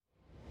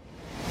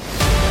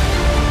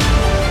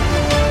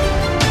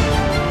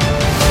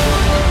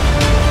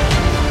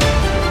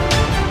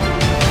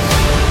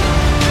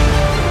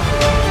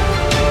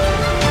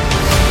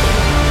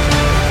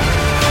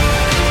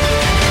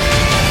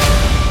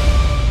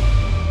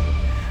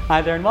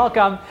Hi there and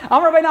welcome.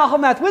 I'm Rabbi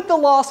Nachum with the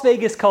Las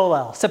Vegas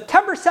Kollel.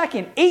 September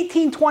 2nd,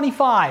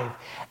 1825,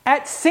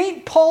 at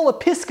St. Paul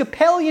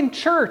Episcopalian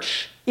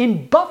Church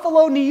in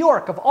Buffalo, New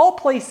York, of all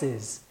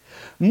places,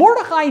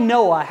 Mordechai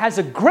Noah has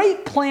a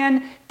great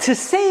plan to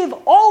save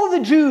all of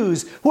the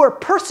Jews who are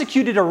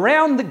persecuted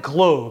around the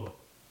globe.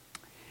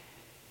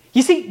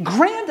 You see,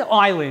 Grand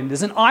Island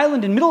is an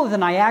island in the middle of the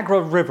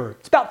Niagara River.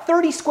 It's about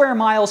 30 square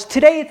miles.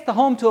 Today, it's the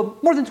home to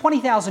more than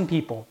 20,000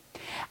 people.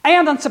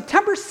 And on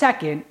September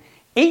 2nd,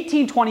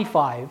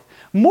 1825,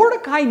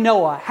 Mordechai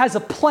Noah has a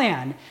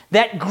plan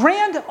that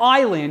Grand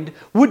Island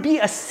would be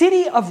a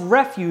city of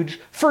refuge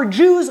for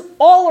Jews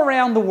all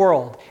around the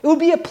world. It would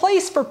be a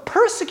place for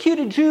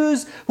persecuted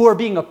Jews who are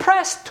being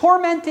oppressed,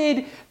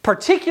 tormented,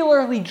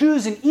 particularly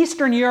Jews in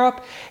Eastern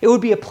Europe. It would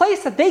be a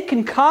place that they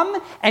can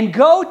come and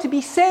go to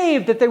be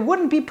saved, that they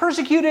wouldn't be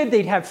persecuted,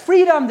 they'd have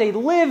freedom, they'd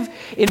live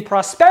in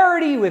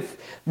prosperity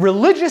with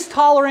religious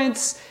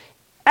tolerance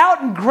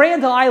out in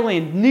Grand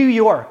Island, New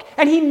York.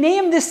 And he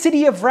named this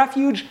city of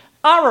refuge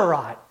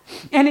Ararat.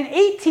 And in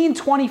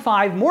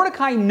 1825,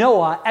 Mordechai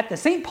Noah at the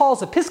St.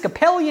 Paul's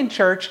Episcopalian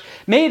Church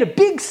made a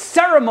big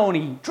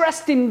ceremony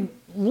dressed in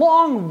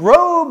long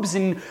robes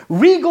and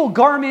regal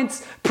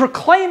garments,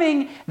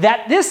 proclaiming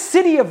that this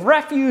city of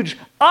refuge,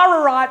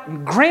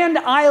 Ararat, Grand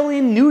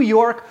Island, New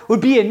York, would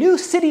be a new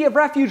city of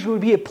refuge, would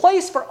be a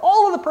place for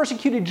all of the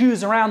persecuted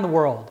Jews around the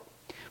world.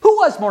 Who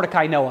was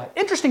Mordechai Noah?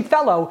 Interesting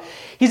fellow.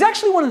 He's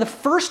actually one of the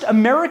first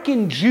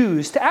American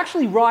Jews to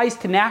actually rise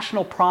to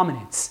national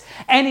prominence.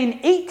 And in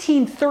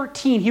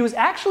 1813, he was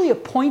actually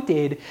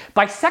appointed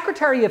by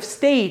Secretary of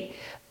State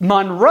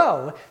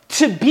Monroe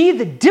to be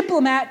the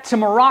diplomat to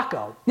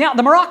Morocco. Now,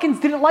 the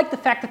Moroccans didn't like the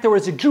fact that there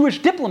was a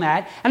Jewish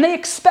diplomat, and they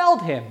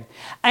expelled him.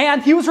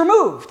 And he was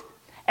removed.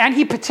 And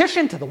he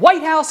petitioned to the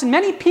White House, and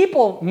many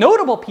people,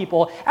 notable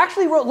people,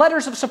 actually wrote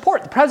letters of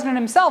support. The president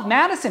himself,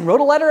 Madison,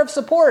 wrote a letter of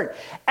support.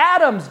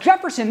 Adams,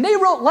 Jefferson, they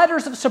wrote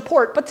letters of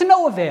support, but to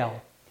no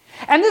avail.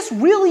 And this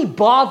really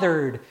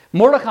bothered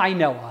Mordechai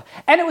Noah.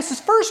 And it was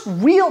his first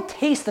real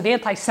taste of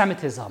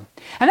anti-Semitism.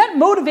 And that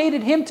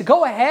motivated him to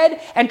go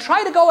ahead and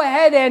try to go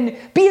ahead and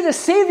be the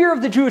savior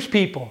of the Jewish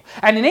people.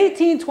 And in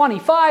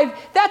 1825,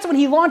 that's when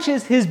he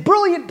launches his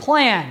brilliant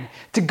plan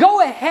to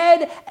go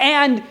ahead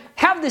and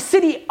have the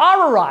city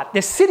Ararat,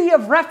 the city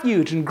of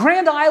refuge in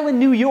Grand Island,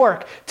 New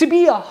York, to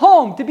be a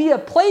home, to be a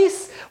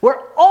place where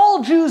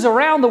all Jews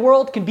around the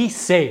world can be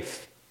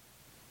safe.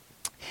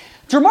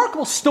 It's a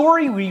remarkable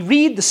story. We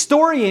read the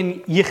story in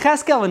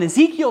Yechezkel and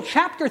Ezekiel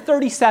chapter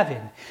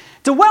 37.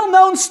 It's a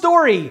well-known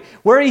story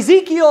where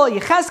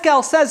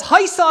Yechezkel says,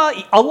 Haisa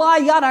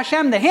alai yad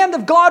Hashem, the hand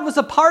of God was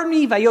upon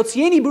me,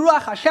 vayotzieni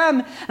baruch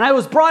Hashem, and I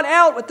was brought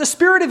out with the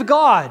Spirit of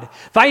God.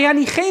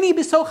 Vayanicheni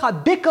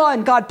b'socha bika,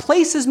 and God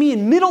places me in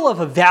the middle of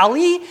a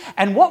valley.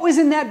 And what was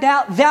in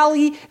that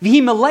valley?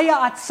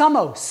 V'himaleya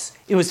atzamos.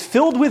 It was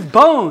filled with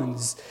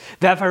bones.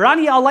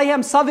 V'avarani aleihem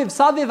saviv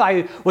saviv.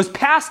 I was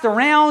passed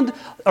around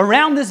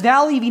this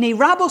valley. V'nei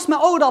rabos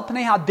ma'od al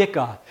pnei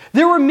habika.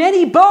 There were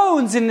many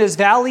bones in this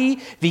valley.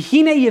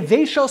 V'hine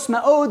yeveshos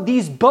ma'od.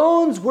 These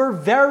bones were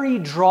very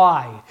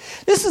dry.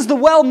 This is the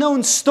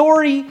well-known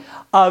story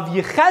of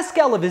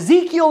Yechezkel, of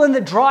Ezekiel, and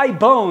the dry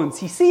bones.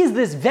 He sees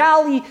this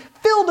valley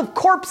filled of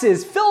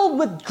corpses, filled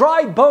with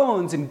dry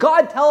bones. And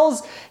God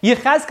tells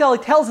Yechezkel,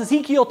 he tells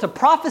Ezekiel to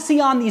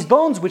prophesy on these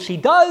bones, which he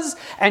does.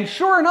 And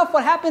sure enough,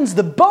 what happens?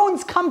 The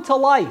bones come to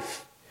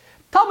life.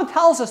 Talmud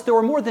tells us there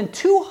were more than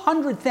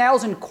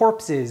 200,000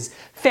 corpses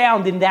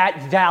found in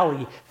that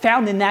valley,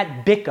 found in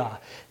that bika.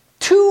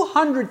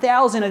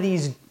 200,000 of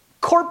these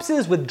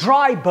corpses with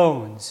dry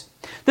bones.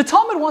 The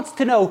Talmud wants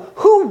to know,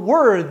 who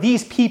were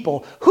these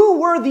people?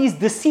 Who were these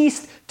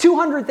deceased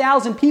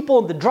 200,000 people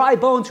in the dry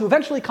bones who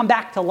eventually come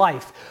back to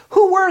life?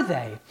 Who were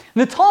they?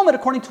 And the Talmud,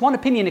 according to one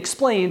opinion,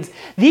 explains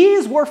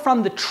these were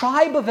from the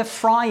tribe of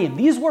Ephraim.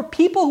 These were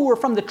people who were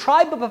from the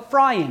tribe of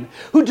Ephraim,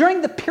 who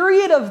during the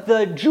period of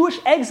the Jewish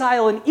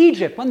exile in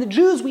Egypt, when the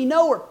Jews we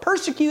know were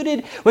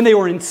persecuted, when they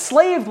were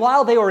enslaved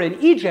while they were in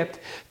Egypt,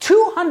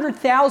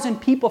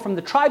 200,000 people from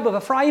the tribe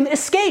of Ephraim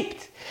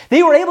escaped.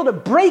 They were able to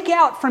break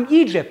out from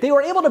Egypt. They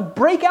were able to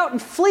break out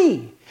and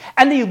flee.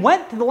 And they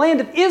went to the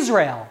land of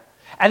Israel.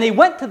 And they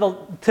went to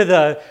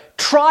the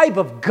tribe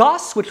of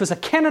Gus, which was a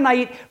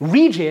Canaanite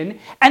region,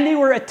 and they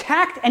were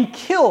attacked and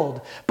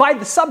killed by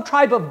the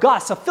sub-tribe of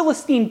Gus, a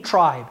Philistine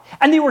tribe.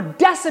 And they were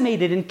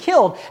decimated and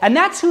killed. And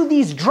that's who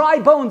these dry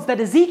bones that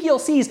Ezekiel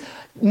sees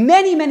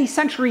many, many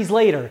centuries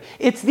later.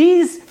 It's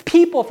these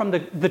people from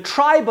the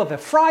tribe of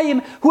Ephraim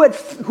who had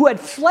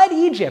fled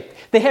Egypt.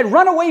 They had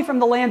run away from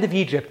the land of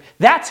Egypt.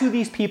 That's who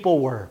these people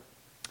were.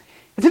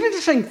 It's an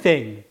interesting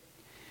thing.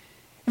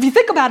 If you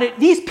think about it,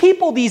 these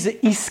people, these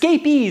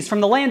escapees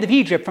from the land of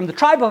Egypt, from the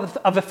tribe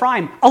of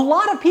Ephraim, a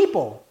lot of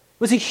people,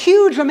 it was a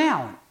huge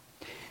amount.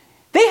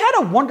 They had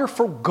a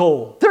wonderful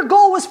goal. Their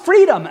goal was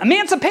freedom,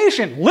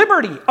 emancipation,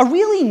 liberty, a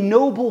really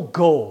noble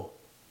goal.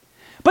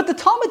 But the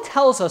Talmud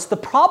tells us the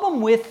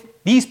problem with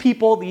these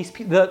people,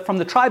 from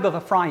the tribe of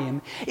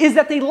Ephraim, is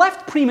that they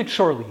left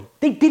prematurely.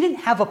 They didn't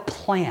have a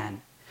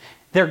plan.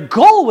 Their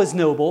goal was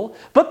noble,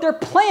 but their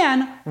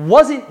plan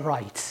wasn't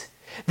right.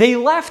 They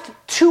left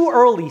too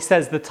early,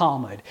 says the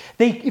Talmud.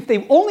 If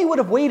they only would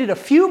have waited a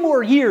few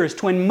more years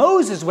to when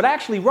Moses would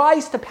actually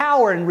rise to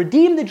power and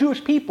redeem the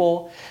Jewish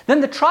people,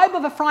 then the tribe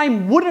of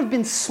Ephraim would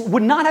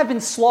not have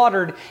been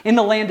slaughtered in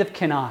the land of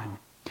Canaan.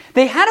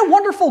 They had a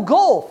wonderful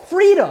goal,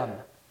 freedom,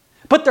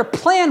 but their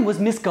plan was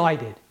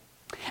misguided.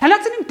 And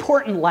that's an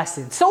important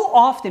lesson. So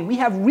often we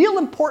have real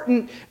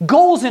important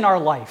goals in our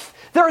life.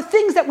 There are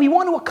things that we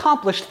want to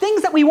accomplish,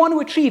 things that we want to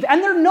achieve,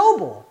 and they're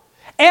noble.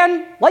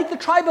 And like the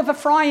tribe of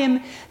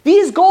Ephraim,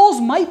 these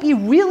goals might be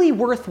really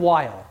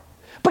worthwhile.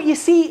 But you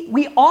see,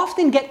 we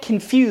often get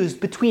confused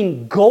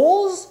between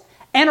goals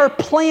and our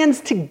plans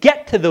to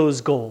get to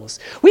those goals.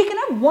 We can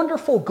have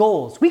wonderful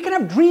goals. We can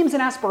have dreams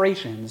and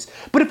aspirations.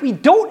 But if we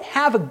don't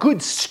have a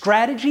good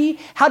strategy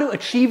how to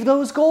achieve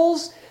those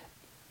goals,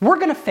 we're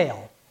going to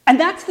fail. And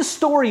that's the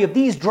story of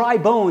these dry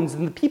bones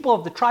and the people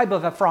of the tribe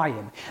of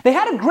Ephraim. They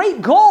had a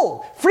great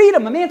goal,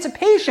 freedom,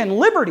 emancipation,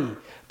 liberty,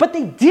 but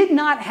they did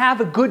not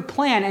have a good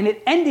plan, and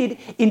it ended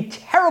in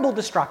terrible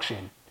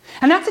destruction.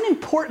 And that's an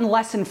important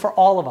lesson for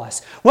all of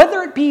us,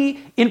 whether it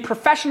be in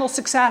professional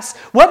success,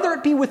 whether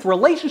it be with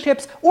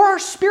relationships or our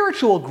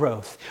spiritual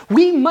growth.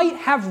 We might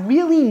have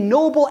really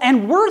noble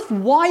and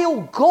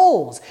worthwhile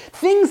goals,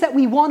 things that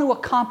we want to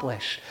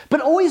accomplish. But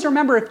always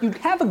remember, if you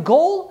have a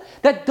goal,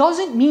 that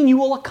doesn't mean you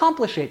will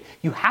accomplish it.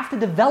 You have to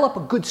develop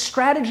a good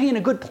strategy and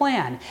a good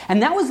plan.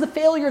 And that was the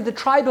failure of the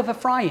tribe of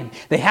Ephraim.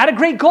 They had a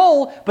great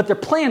goal, but their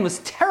plan was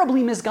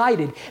terribly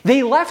misguided.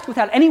 They left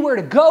without anywhere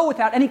to go,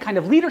 without any kind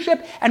of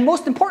leadership, and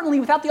most importantly,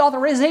 without the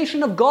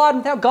authorization of God,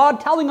 without God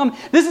telling them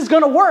this is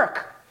going to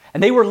work.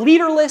 And they were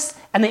leaderless,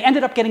 and they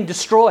ended up getting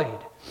destroyed.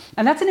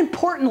 And that's an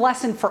important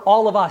lesson for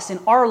all of us in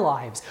our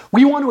lives.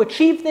 We want to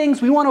achieve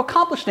things, we want to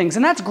accomplish things,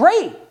 and that's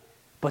great.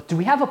 But do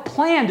we have a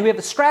plan? Do we have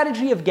a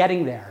strategy of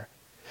getting there?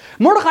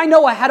 Mordechai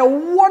Noah had a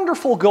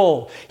wonderful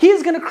goal. He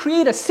is going to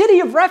create a city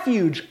of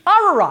refuge,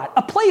 Ararat,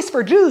 a place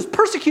for Jews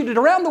persecuted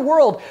around the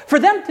world, for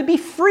them to be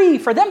free,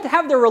 for them to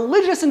have their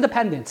religious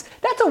independence.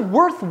 That's a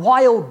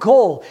worthwhile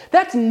goal.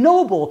 That's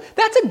noble.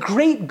 That's a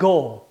great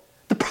goal.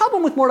 The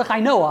problem with Mordechai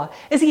Noah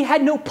is he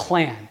had no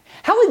plan.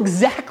 How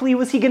exactly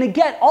was he going to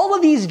get all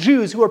of these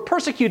Jews who were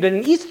persecuted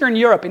in Eastern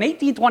Europe in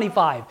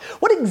 1825?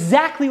 What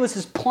exactly was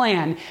his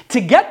plan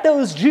to get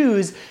those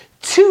Jews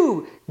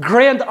to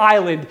Grand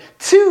Island,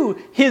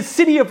 to his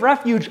city of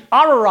refuge,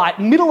 Ararat,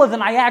 middle of the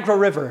Niagara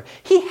River?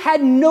 He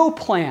had no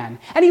plan,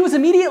 and he was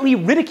immediately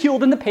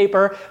ridiculed in the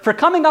paper for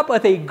coming up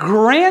with a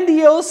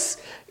grandiose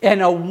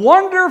and a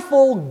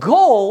wonderful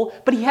goal,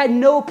 but he had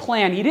no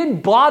plan. He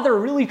didn't bother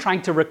really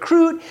trying to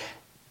recruit.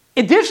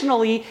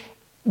 Additionally,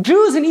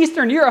 Jews in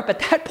Eastern Europe at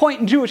that point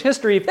in Jewish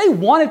history, if they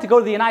wanted to go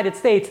to the United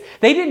States,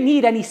 they didn't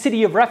need any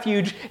city of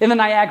refuge in the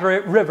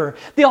Niagara River.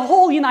 The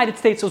whole United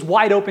States was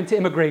wide open to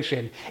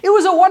immigration. It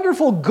was a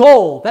wonderful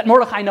goal that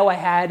Mordechai Noah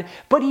had,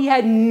 but he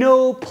had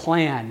no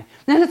plan.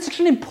 And it's such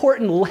an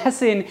important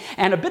lesson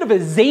and a bit of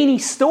a zany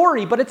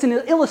story, but it's an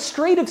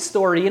illustrative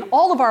story in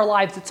all of our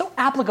lives. It's so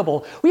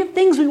applicable. We have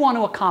things we want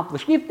to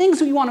accomplish. We have things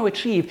we want to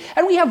achieve.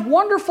 And we have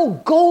wonderful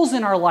goals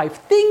in our life,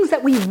 things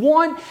that we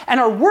want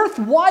and are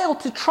worthwhile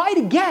to try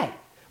to get.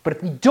 But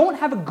if we don't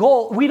have a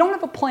goal, we don't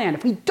have a plan,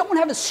 if we don't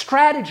have a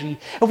strategy,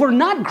 if we're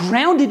not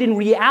grounded in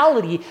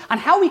reality on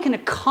how we can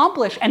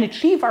accomplish and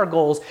achieve our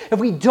goals, if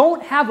we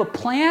don't have a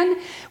plan,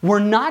 we're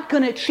not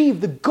going to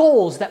achieve the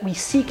goals that we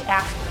seek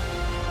after.